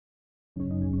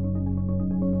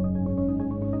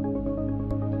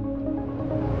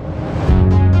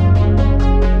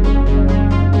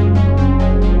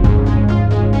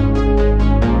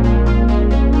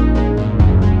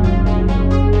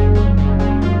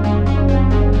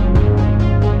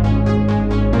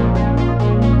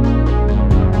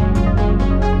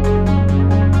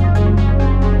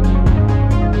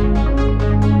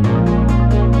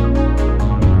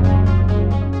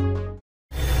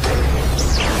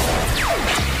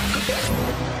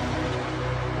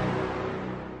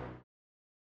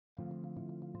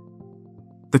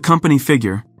company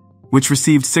Figure, which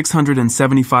received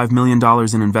 $675 million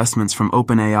in investments from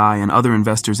OpenAI and other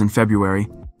investors in February,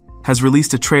 has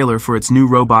released a trailer for its new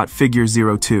robot Figure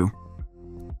 02.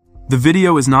 The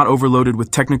video is not overloaded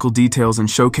with technical details and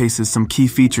showcases some key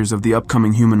features of the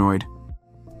upcoming humanoid.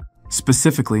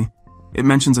 Specifically, it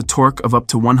mentions a torque of up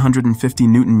to 150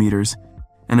 Newton meters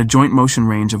and a joint motion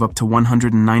range of up to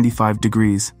 195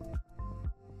 degrees.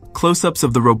 Close-ups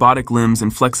of the robotic limbs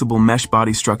and flexible mesh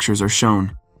body structures are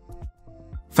shown.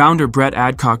 Founder Brett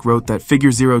Adcock wrote that Figure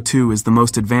 02 is the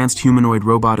most advanced humanoid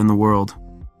robot in the world.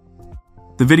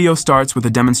 The video starts with a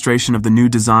demonstration of the new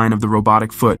design of the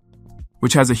robotic foot,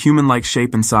 which has a human-like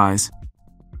shape and size.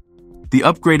 The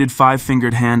upgraded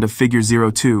 5-fingered hand of Figure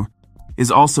 02 is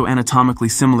also anatomically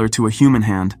similar to a human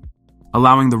hand,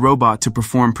 allowing the robot to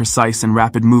perform precise and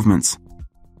rapid movements.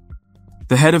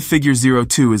 The head of Figure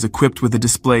 02 is equipped with a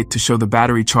display to show the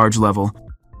battery charge level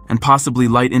and possibly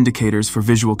light indicators for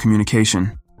visual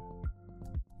communication.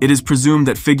 It is presumed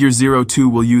that Figure 02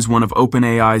 will use one of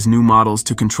OpenAI's new models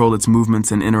to control its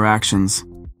movements and interactions.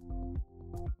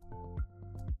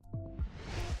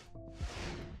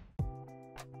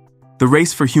 The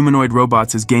race for humanoid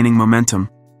robots is gaining momentum,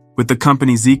 with the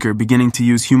company Zeekr beginning to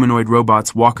use humanoid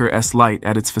robots Walker S Lite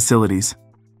at its facilities.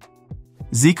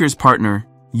 Zeekr's partner,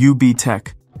 UB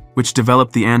Tech, which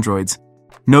developed the androids,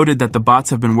 noted that the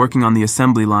bots have been working on the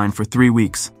assembly line for 3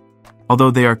 weeks,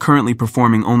 although they are currently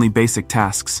performing only basic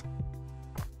tasks.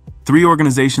 3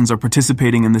 organizations are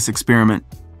participating in this experiment: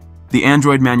 the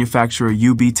android manufacturer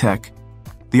UB Tech,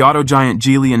 the auto giant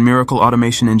Geely, and Miracle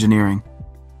Automation Engineering.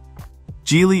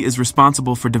 Geely is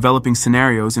responsible for developing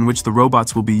scenarios in which the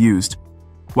robots will be used,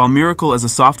 while Miracle, as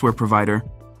a software provider,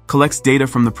 collects data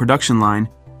from the production line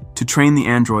to train the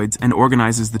androids and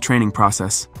organizes the training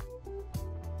process.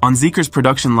 On Zeekr's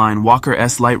production line, Walker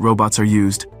S Lite robots are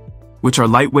used, which are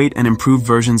lightweight and improved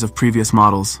versions of previous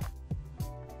models.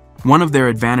 One of their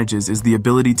advantages is the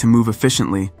ability to move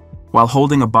efficiently while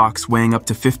holding a box weighing up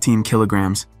to 15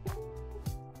 kilograms.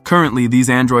 Currently, these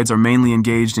androids are mainly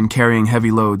engaged in carrying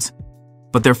heavy loads,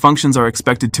 but their functions are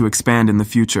expected to expand in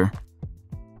the future.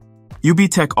 UB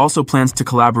Tech also plans to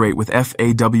collaborate with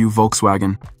FAW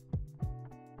Volkswagen.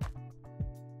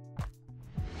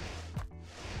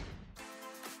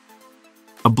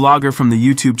 A blogger from the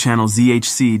YouTube channel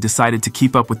ZHC decided to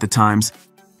keep up with the times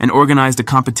and organized a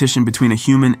competition between a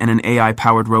human and an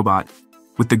AI-powered robot,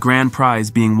 with the grand prize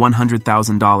being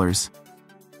 $100,000.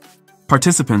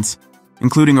 Participants,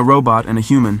 including a robot and a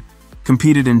human,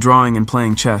 competed in drawing and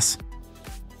playing chess.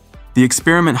 The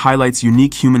experiment highlights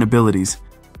unique human abilities,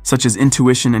 such as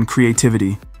intuition and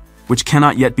creativity, which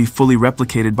cannot yet be fully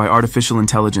replicated by artificial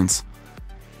intelligence.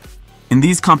 In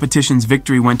these competitions,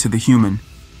 victory went to the human,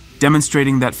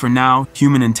 demonstrating that for now,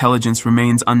 human intelligence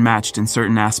remains unmatched in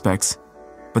certain aspects,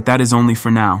 but that is only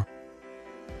for now.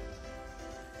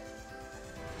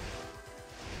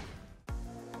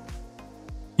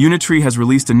 Unitree has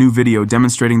released a new video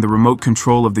demonstrating the remote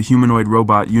control of the humanoid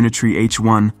robot Unitree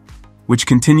H1, which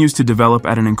continues to develop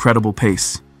at an incredible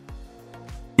pace.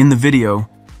 In the video,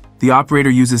 the operator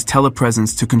uses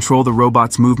telepresence to control the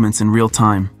robot's movements in real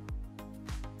time.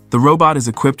 The robot is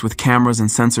equipped with cameras and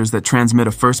sensors that transmit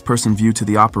a first-person view to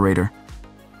the operator,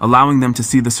 allowing them to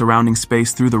see the surrounding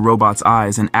space through the robot's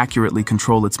eyes and accurately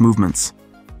control its movements.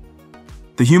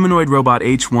 The humanoid robot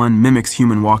H1 mimics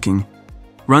human walking,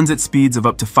 runs at speeds of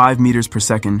up to 5 meters per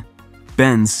second,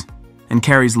 bends, and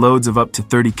carries loads of up to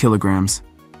 30 kilograms.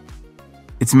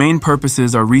 Its main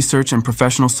purposes are research and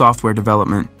professional software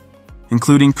development,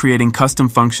 including creating custom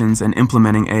functions and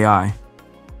implementing AI.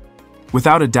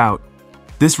 Without a doubt,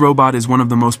 this robot is one of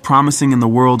the most promising in the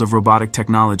world of robotic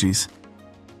technologies.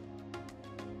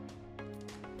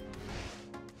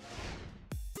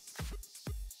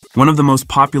 One of the most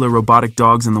popular robotic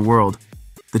dogs in the world,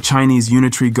 the Chinese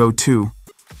Unitree Go 2,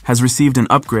 has received an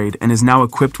upgrade and is now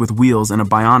equipped with wheels and a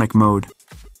bionic mode.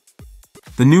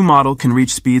 The new model can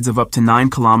reach speeds of up to 9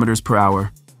 kilometers per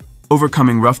hour,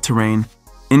 overcoming rough terrain,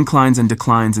 inclines and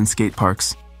declines in skate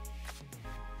parks.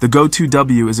 The Go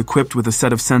 2W is equipped with a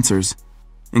set of sensors,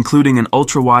 including an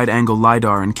ultra-wide-angle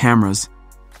LiDAR and cameras,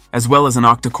 as well as an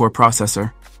octa-core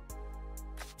processor.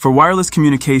 For wireless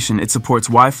communication, it supports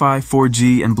Wi-Fi,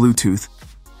 4G, and Bluetooth,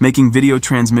 making video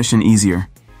transmission easier.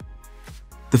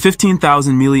 The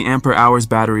 15,000 mAh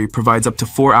battery provides up to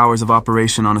 4 hours of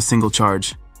operation on a single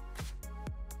charge.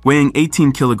 Weighing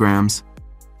 18 kilograms,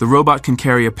 the robot can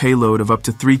carry a payload of up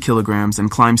to 3 kilograms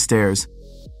and climb stairs,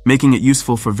 making it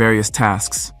useful for various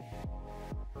tasks.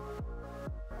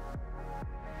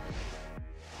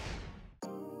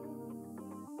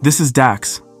 This is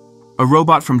Dax, a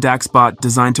robot from DAXBot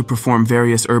designed to perform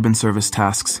various urban service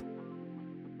tasks.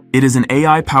 It is an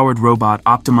AI-powered robot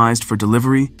optimized for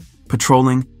delivery,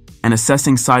 patrolling, and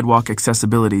assessing sidewalk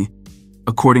accessibility,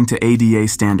 according to ADA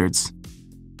standards.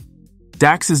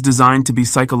 DAX is designed to be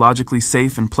psychologically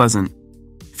safe and pleasant,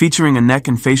 featuring a neck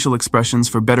and facial expressions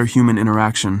for better human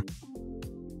interaction.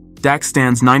 DAX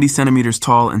stands 90 centimeters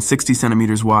tall and 60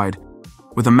 centimeters wide,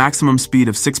 with a maximum speed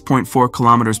of 6.4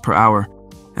 kilometers per hour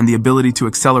and the ability to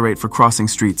accelerate for crossing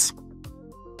streets.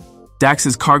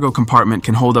 DAX's cargo compartment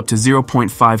can hold up to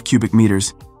 0.5 cubic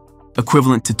meters,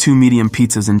 equivalent to 2 medium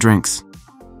pizzas and drinks.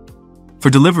 For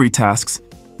delivery tasks,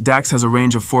 DAX has a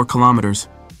range of 4 kilometers.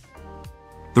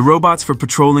 The robots for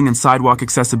patrolling and sidewalk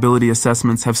accessibility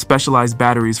assessments have specialized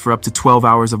batteries for up to 12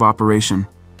 hours of operation.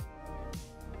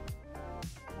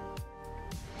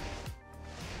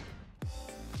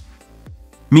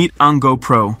 Meet Ongo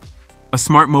Pro, a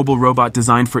smart mobile robot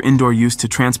designed for indoor use to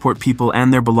transport people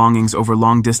and their belongings over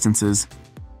long distances,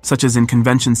 such as in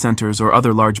convention centers or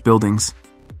other large buildings.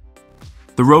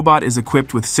 The robot is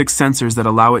equipped with 6 sensors that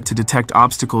allow it to detect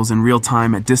obstacles in real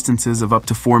time at distances of up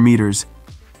to 4 meters,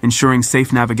 ensuring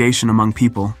safe navigation among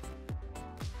people.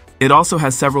 It also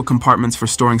has several compartments for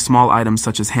storing small items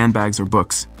such as handbags or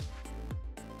books.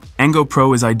 Ongo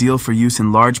Pro is ideal for use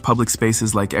in large public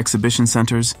spaces like exhibition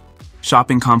centers,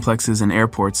 shopping complexes, and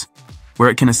airports, where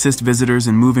it can assist visitors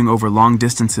in moving over long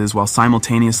distances while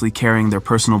simultaneously carrying their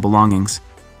personal belongings.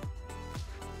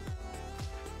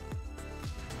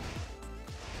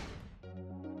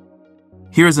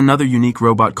 Here is another unique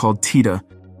robot called TITA,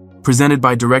 presented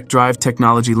by Direct Drive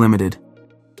Technology Limited.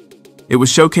 It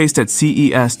was showcased at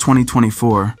CES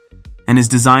 2024 and is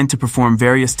designed to perform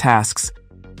various tasks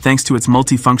thanks to its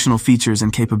multifunctional features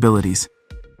and capabilities.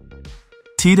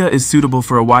 TITA is suitable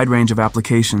for a wide range of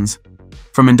applications,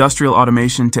 from industrial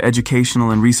automation to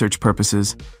educational and research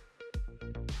purposes.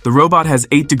 The robot has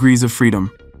 8 degrees of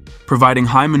freedom, providing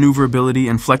high maneuverability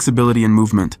and flexibility in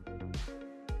movement.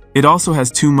 It also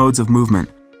has 2 modes of movement,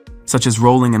 such as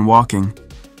rolling and walking,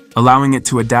 allowing it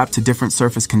to adapt to different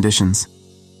surface conditions.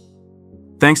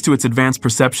 Thanks to its advanced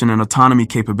perception and autonomy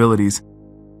capabilities,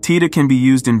 TITA can be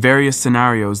used in various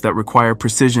scenarios that require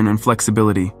precision and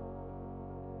flexibility.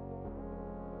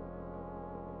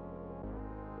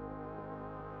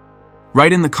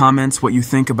 Write in the comments what you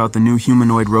think about the new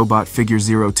humanoid robot Figure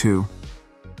 02.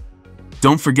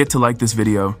 Don't forget to like this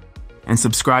video and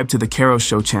subscribe to the Karo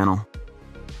Show channel.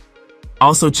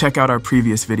 Also check out our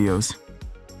previous videos.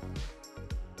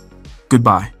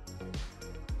 Goodbye.